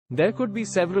There could be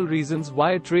several reasons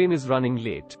why a train is running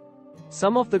late.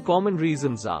 Some of the common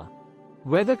reasons are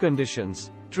weather conditions.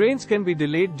 Trains can be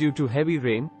delayed due to heavy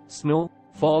rain, snow,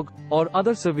 fog, or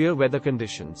other severe weather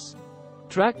conditions.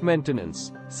 Track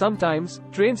maintenance. Sometimes,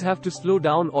 trains have to slow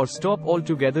down or stop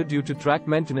altogether due to track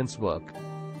maintenance work.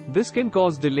 This can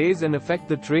cause delays and affect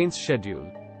the train's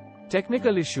schedule.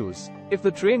 Technical issues. If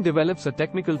the train develops a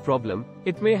technical problem,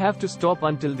 it may have to stop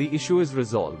until the issue is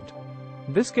resolved.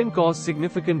 This can cause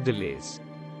significant delays.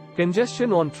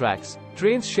 Congestion on tracks.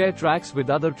 Trains share tracks with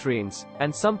other trains,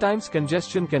 and sometimes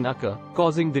congestion can occur,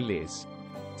 causing delays.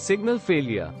 Signal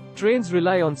failure. Trains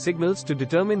rely on signals to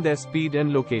determine their speed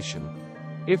and location.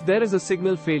 If there is a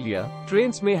signal failure,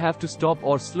 trains may have to stop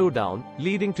or slow down,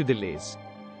 leading to delays.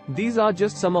 These are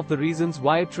just some of the reasons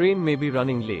why a train may be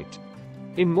running late.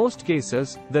 In most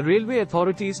cases, the railway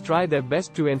authorities try their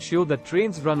best to ensure that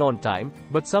trains run on time,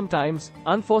 but sometimes,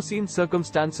 unforeseen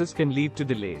circumstances can lead to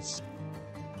delays.